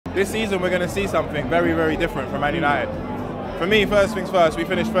this season we're going to see something very, very different from Man United. For me, first things first, we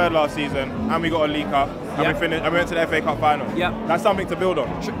finished third last season and we got a League Cup and we went to the FA Cup final. That's something to build on.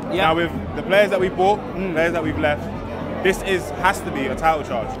 Now with the players that we bought, players that we've left, this has to be a title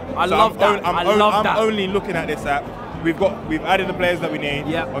charge. I love that. I'm only looking at this at we've added the players that we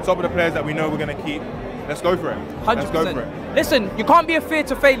need on top of the players that we know we're going to keep. Let's go for it. 100%. Let's go for it. Listen, you can't be afraid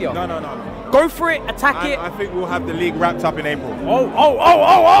to failure. No. Go for it, attack it. I think we'll have the league wrapped up in April.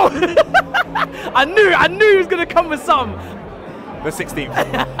 Oh. I knew he was going to come with something. The 16th.